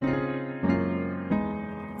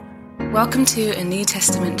Welcome to a New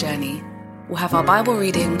Testament journey. We'll have our Bible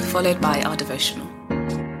reading followed by our devotional.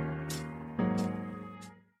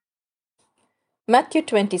 Matthew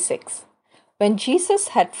 26. When Jesus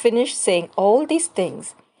had finished saying all these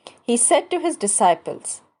things, he said to his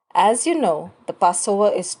disciples, "As you know, the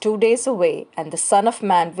Passover is 2 days away, and the Son of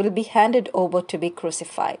Man will be handed over to be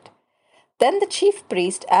crucified." Then the chief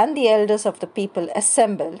priest and the elders of the people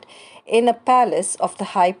assembled in a palace of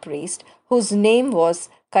the high priest, whose name was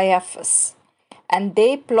Caiaphas. And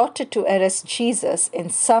they plotted to arrest Jesus in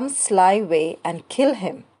some sly way and kill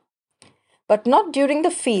him. But not during the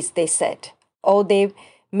feast, they said, or there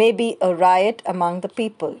may be a riot among the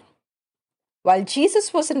people. While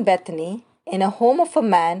Jesus was in Bethany, in a home of a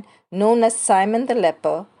man known as Simon the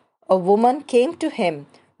leper, a woman came to him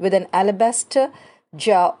with an alabaster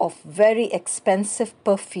jar of very expensive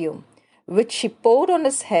perfume, which she poured on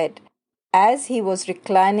his head as he was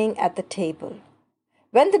reclining at the table.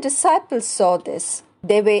 When the disciples saw this,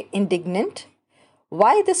 they were indignant.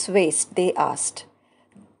 "Why this waste?" they asked.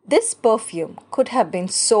 "This perfume could have been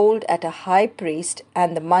sold at a high priest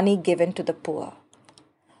and the money given to the poor."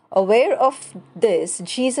 Aware of this,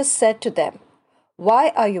 Jesus said to them, "Why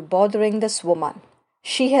are you bothering this woman?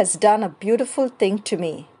 She has done a beautiful thing to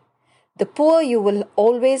me. The poor you will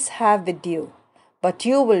always have with you, but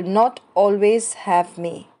you will not always have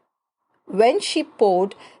me. When she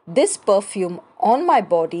poured this perfume on my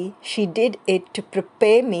body, she did it to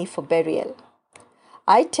prepare me for burial.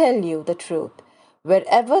 I tell you the truth,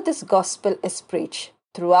 wherever this gospel is preached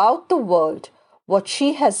throughout the world, what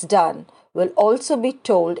she has done will also be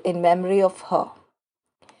told in memory of her."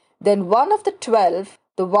 Then one of the 12,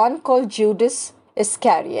 the one called Judas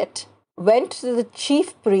Iscariot, went to the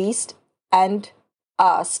chief priest and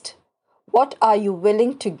asked, "What are you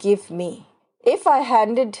willing to give me if I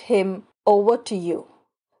handed him over to you?"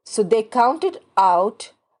 So they counted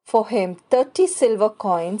out for him 30 silver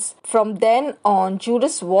coins. From then on,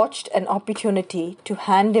 Judas watched an opportunity to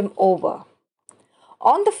hand him over.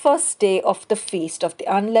 On the first day of the feast of the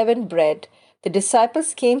unleavened bread, the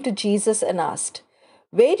disciples came to Jesus and asked,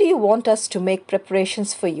 "Where do you want us to make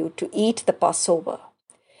preparations for you to eat the Passover?"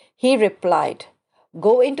 He replied,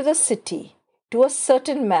 "Go into the city to a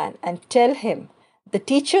certain man and tell him, 'The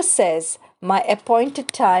teacher says, my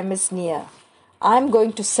appointed time is near. I'm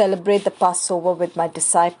going to celebrate the Passover with my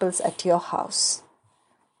disciples at your house.'"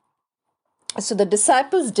 So the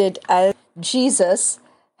disciples did as Jesus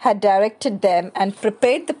had directed them and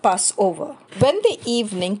prepared the Passover. When the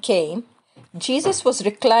evening came, Jesus was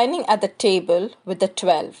reclining at the table with the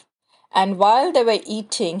 12. And while they were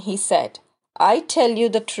eating, he said, "I tell you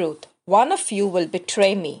the truth, one of you will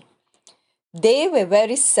betray me." They were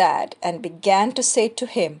very sad and began to say to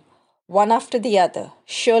him, one after the other,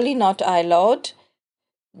 "Surely not I, Lord."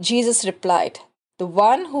 Jesus replied, "The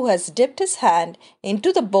one who has dipped his hand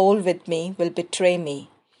into the bowl with me will betray me.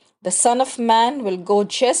 The Son of Man will go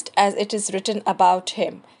just as it is written about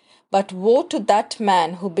him. But woe to that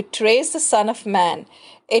man who betrays the Son of Man.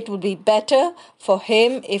 It would be better for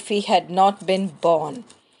him if he had not been born."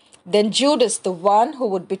 Then Judas, the one who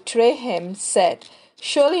would betray him, said,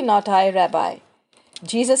 "Surely not I, Rabbi."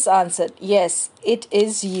 Jesus answered, "Yes, it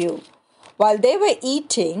is you." While they were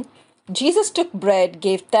eating, Jesus took bread,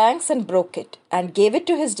 gave thanks, and broke it, and gave it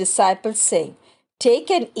to his disciples, saying, "Take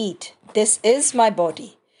and eat. This is my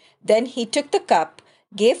body." Then he took the cup,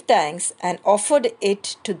 gave thanks, and offered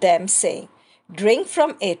it to them, saying, "Drink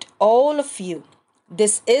from it, all of you.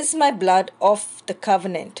 This is my blood of the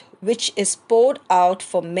covenant, which is poured out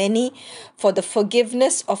for many for the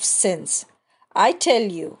forgiveness of sins. I tell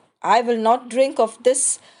you, I will not drink of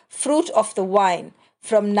this fruit of the vine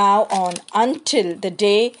from now on until the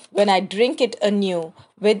day when I drink it anew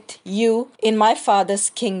with you in my Father's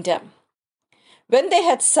kingdom." When they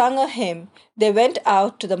had sung a hymn, they went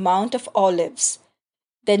out to the Mount of Olives.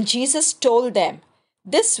 Then Jesus told them,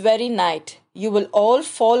 "This very night you will all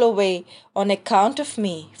fall away on account of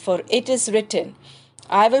me, for it is written,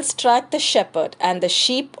 'I will strike the shepherd, and the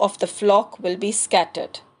sheep of the flock will be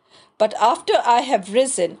scattered.' But after I have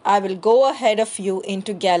risen, I will go ahead of you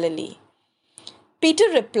into Galilee." Peter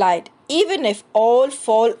replied, "Even if all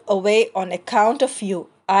fall away on account of you,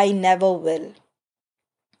 I never will."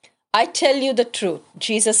 "I tell you the truth,"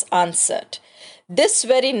 Jesus answered. "This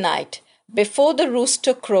very night, before the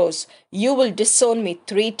rooster crows, you will disown me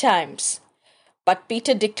 3 times." But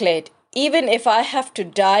Peter declared, "Even if I have to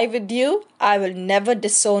die with you, I will never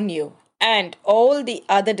disown you." And all the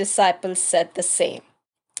other disciples said the same.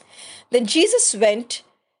 Then Jesus went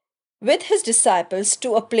with his disciples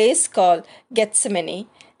to a place called Gethsemane,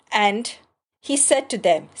 and he said to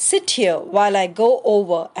them, "Sit here while I go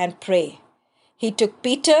over and pray." He took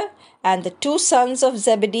Peter and the two sons of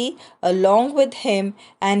Zebedee along with him,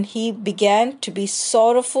 and he began to be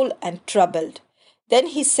sorrowful and troubled. Then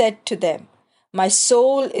he said to them, "My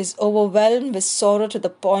soul is overwhelmed with sorrow to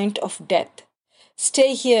the point of death. Stay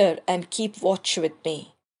here and keep watch with me."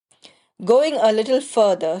 Going a little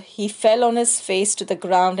further, he fell on his face to the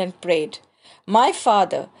ground and prayed, "My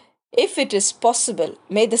Father, if it is possible,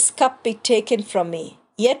 may this cup be taken from me,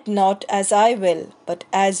 yet not as I will, but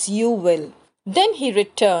as you will." Then he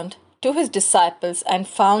returned to his disciples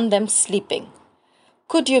and found them sleeping.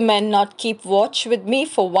 "Could you men not keep watch with me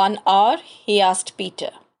for 1 hour?" he asked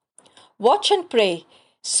Peter. "Watch and pray,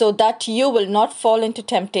 so that you will not fall into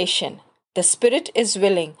temptation. The spirit is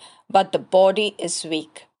willing, but the body is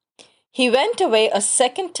weak." He went away a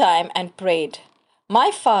second time and prayed, "My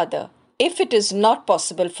Father, if it is not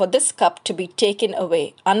possible for this cup to be taken away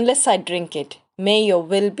unless I drink it, may your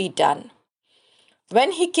will be done."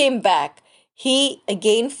 When he came back, he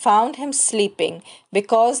again found him sleeping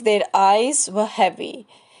because their eyes were heavy.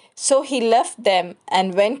 So he left them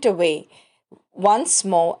and went away once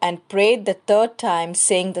more and prayed the third time,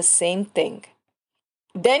 saying the same thing.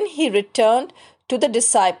 Then he returned to the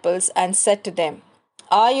disciples and said to them,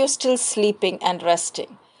 "Are you still sleeping and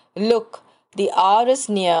resting? Look, the hour is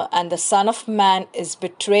near, and the Son of Man is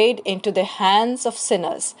betrayed into the hands of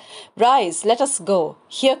sinners. Rise, let us go.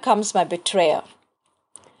 Here comes my betrayer."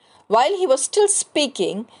 While he was still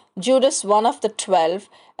speaking, Judas, one of the 12,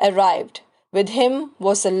 arrived. With him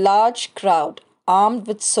was a large crowd, armed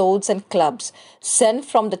with swords and clubs, sent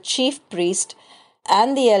from the chief priest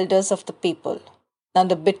and the elders of the people. Now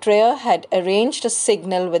the betrayer had arranged a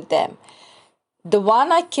signal with them. "The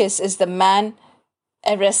one I kiss is the man,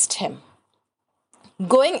 arrest him."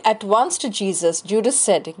 Going at once to Jesus, Judas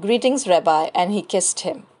said, "Greetings, Rabbi," and he kissed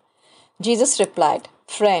him. Jesus replied,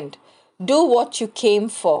 "Friend, do what you came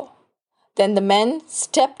for." Then the men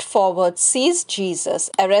stepped forward, seized Jesus,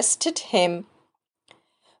 arrested him.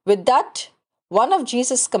 With that, one of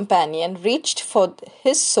Jesus' companions reached for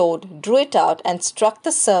his sword, drew it out, and struck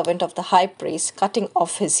the servant of the high priest, cutting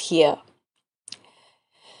off his ear.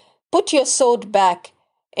 "Put your sword back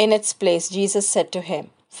in its place," Jesus said to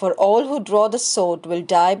him, "for all who draw the sword will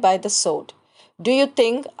die by the sword. Do you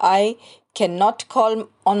think I cannot call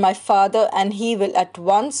on my Father, and he will at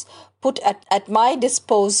once put at my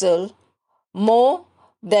disposal more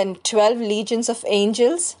than 12 legions of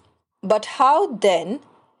angels? But how then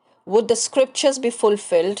would the scriptures be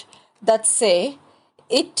fulfilled that say,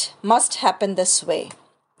 'It must happen this way'?"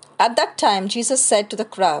 At that time, Jesus said to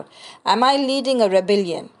the crowd, "Am I leading a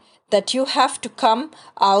rebellion that you have to come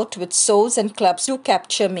out with swords and clubs to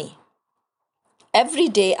capture me? Every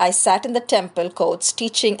day I sat in the temple courts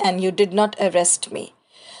teaching, and you did not arrest me.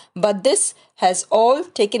 But this has all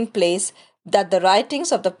taken place that the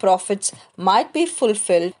writings of the prophets might be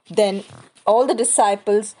fulfilled." Then all the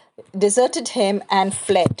disciples deserted him and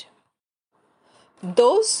fled.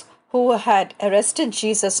 Those who had arrested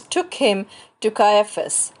Jesus took him to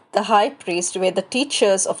Caiaphas, the high priest, where the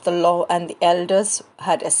teachers of the law and the elders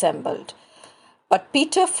had assembled. But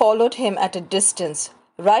Peter followed him at a distance,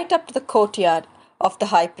 right up to the courtyard of the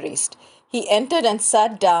high priest. He entered and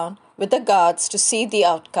sat down with the guards to see the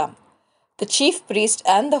outcome. The chief priest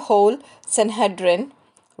and the whole Sanhedrin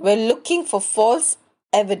were looking for false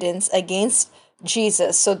evidence against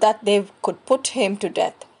Jesus so that they could put him to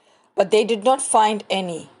death. But they did not find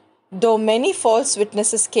any, though many false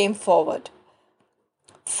witnesses came forward.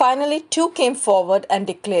 Finally, 2 came forward and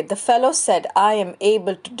declared, "The fellow said, 'I am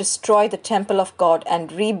able to destroy the temple of God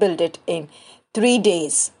and rebuild it in 3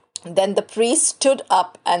 days.'" Then the priest stood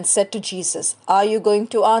up and said to Jesus, "Are you going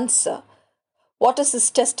to answer? What is this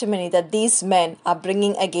testimony that these men are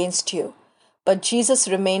bringing against you?" But Jesus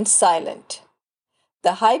remained silent.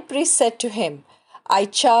 The high priest said to him, "I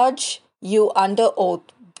charge you under oath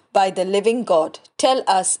by the living God. Tell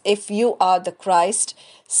us if you are the Christ,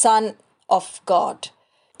 Son of God."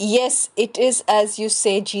 "Yes, it is as you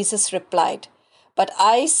say," Jesus replied. "But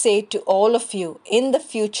I say to all of you, in the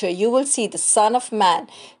future you will see the Son of Man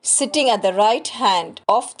sitting at the right hand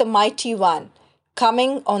of the Mighty One,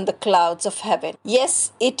 coming on the clouds of heaven."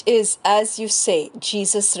 "Yes, it is as you say,"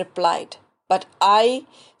 Jesus replied. "But I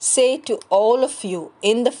say to all of you,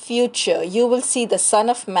 in the future you will see the Son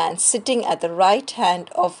of Man sitting at the right hand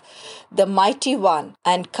of the Mighty One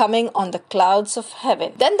and coming on the clouds of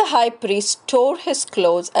heaven." Then the high priest tore his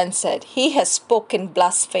clothes and said, "He has spoken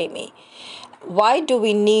blasphemy. Why do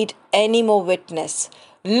we need any more witness?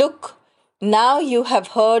 Look, now you have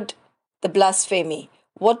heard the blasphemy.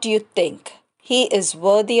 What do you think?" "He is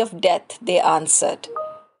worthy of death," they answered.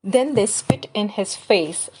 Then they spit in his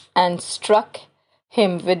face and struck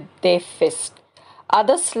him with their fist.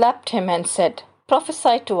 Others slapped him and said,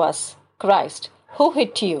 "Prophesy to us, Christ, who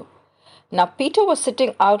hit you?" Now Peter was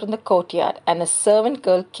sitting out in the courtyard, and a servant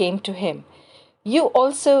girl came to him. "You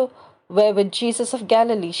also were with Jesus of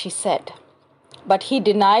Galilee," she said. But he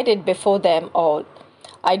denied it before them all.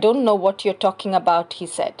 "I don't know what you're talking about," he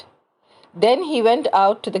said. Then he went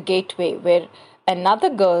out to the gateway, where another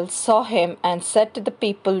girl saw him and said to the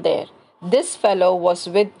people there, "This fellow was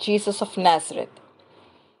with Jesus of Nazareth."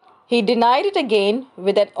 He denied it again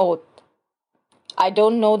with an oath, "I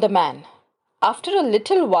don't know the man." After a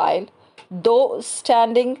little while, those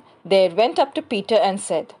standing there went up to Peter and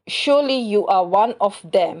said, "Surely you are one of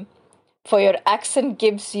them, for your accent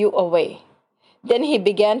gives you away." Then he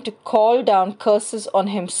began to call down curses on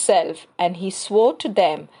himself, and he swore to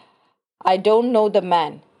them, "I don't know the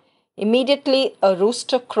man." Immediately a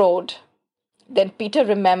rooster crowed. Then Peter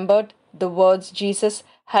remembered the words Jesus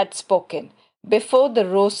had spoken, Before the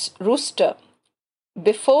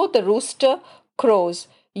rooster crows,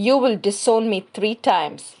 you will disown me 3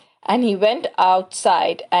 times." And he went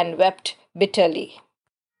outside and wept bitterly.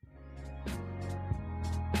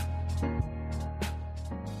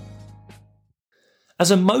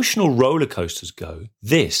 As emotional roller coasters go,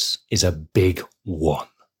 this is a big one.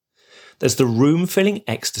 There's the room-filling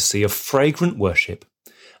ecstasy of fragrant worship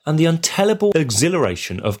and the untellable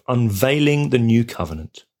exhilaration of unveiling the new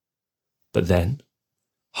covenant. But then,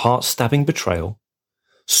 heart-stabbing betrayal,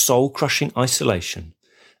 soul-crushing isolation,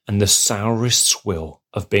 and the sourest swill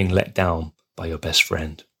of being let down by your best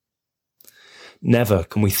friend. Never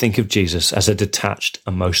can we think of Jesus as a detached,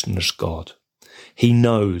 emotionless God. He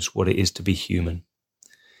knows what it is to be human.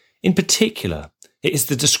 In particular, it is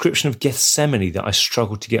the description of Gethsemane that I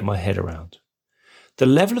struggle to get my head around. The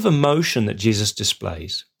level of emotion that Jesus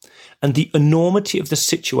displays and the enormity of the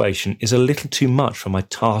situation is a little too much for my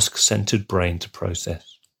task-centered brain to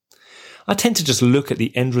process. I tend to just look at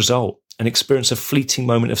the end result and experience a fleeting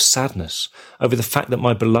moment of sadness over the fact that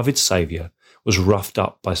my beloved Saviour was roughed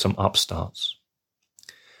up by some upstarts.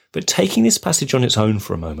 But taking this passage on its own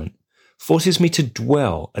for a moment forces me to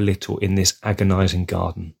dwell a little in this agonizing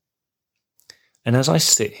garden. And as I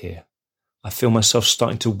sit here, I feel myself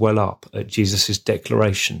starting to well up at Jesus'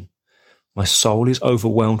 declaration. My soul is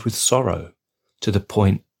overwhelmed with sorrow to the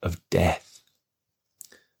point of death.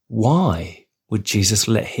 Why would Jesus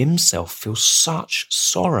let himself feel such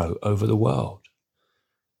sorrow over the world?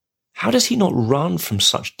 How does he not run from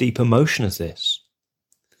such deep emotion as this?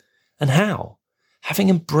 And how, having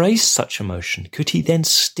embraced such emotion, could he then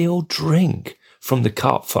still drink from the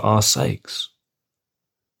cup for our sakes?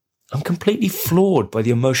 I'm completely floored by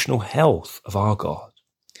the emotional health of our God,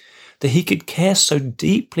 that he could care so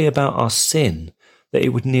deeply about our sin that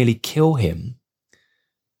it would nearly kill him,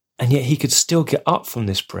 and yet he could still get up from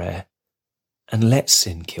this prayer and let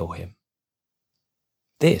sin kill him.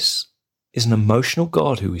 This is an emotional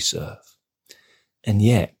God who we serve, and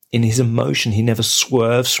yet in his emotion he never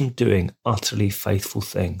swerves from doing utterly faithful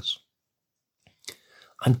things.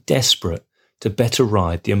 I'm desperate to better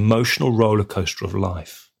ride the emotional roller coaster of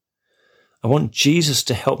life. I want Jesus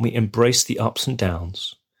to help me embrace the ups and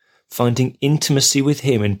downs, finding intimacy with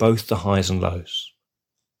him in both the highs and lows.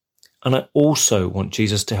 And I also want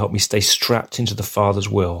Jesus to help me stay strapped into the Father's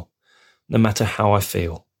will, no matter how I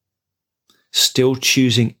feel, still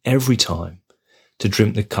choosing every time to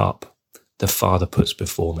drink the cup the Father puts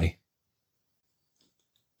before me.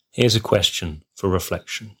 Here's a question for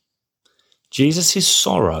reflection. Jesus'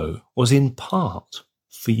 sorrow was in part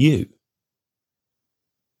for you,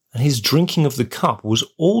 and his drinking of the cup was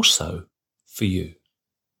also for you.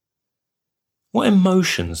 What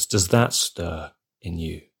emotions does that stir in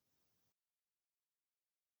you?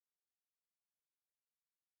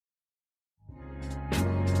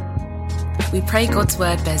 We pray God's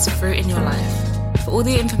word bears fruit in your life. For all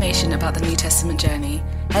the information about the New Testament journey,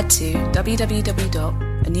 head to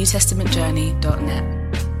www.anewtestamentjourney.net.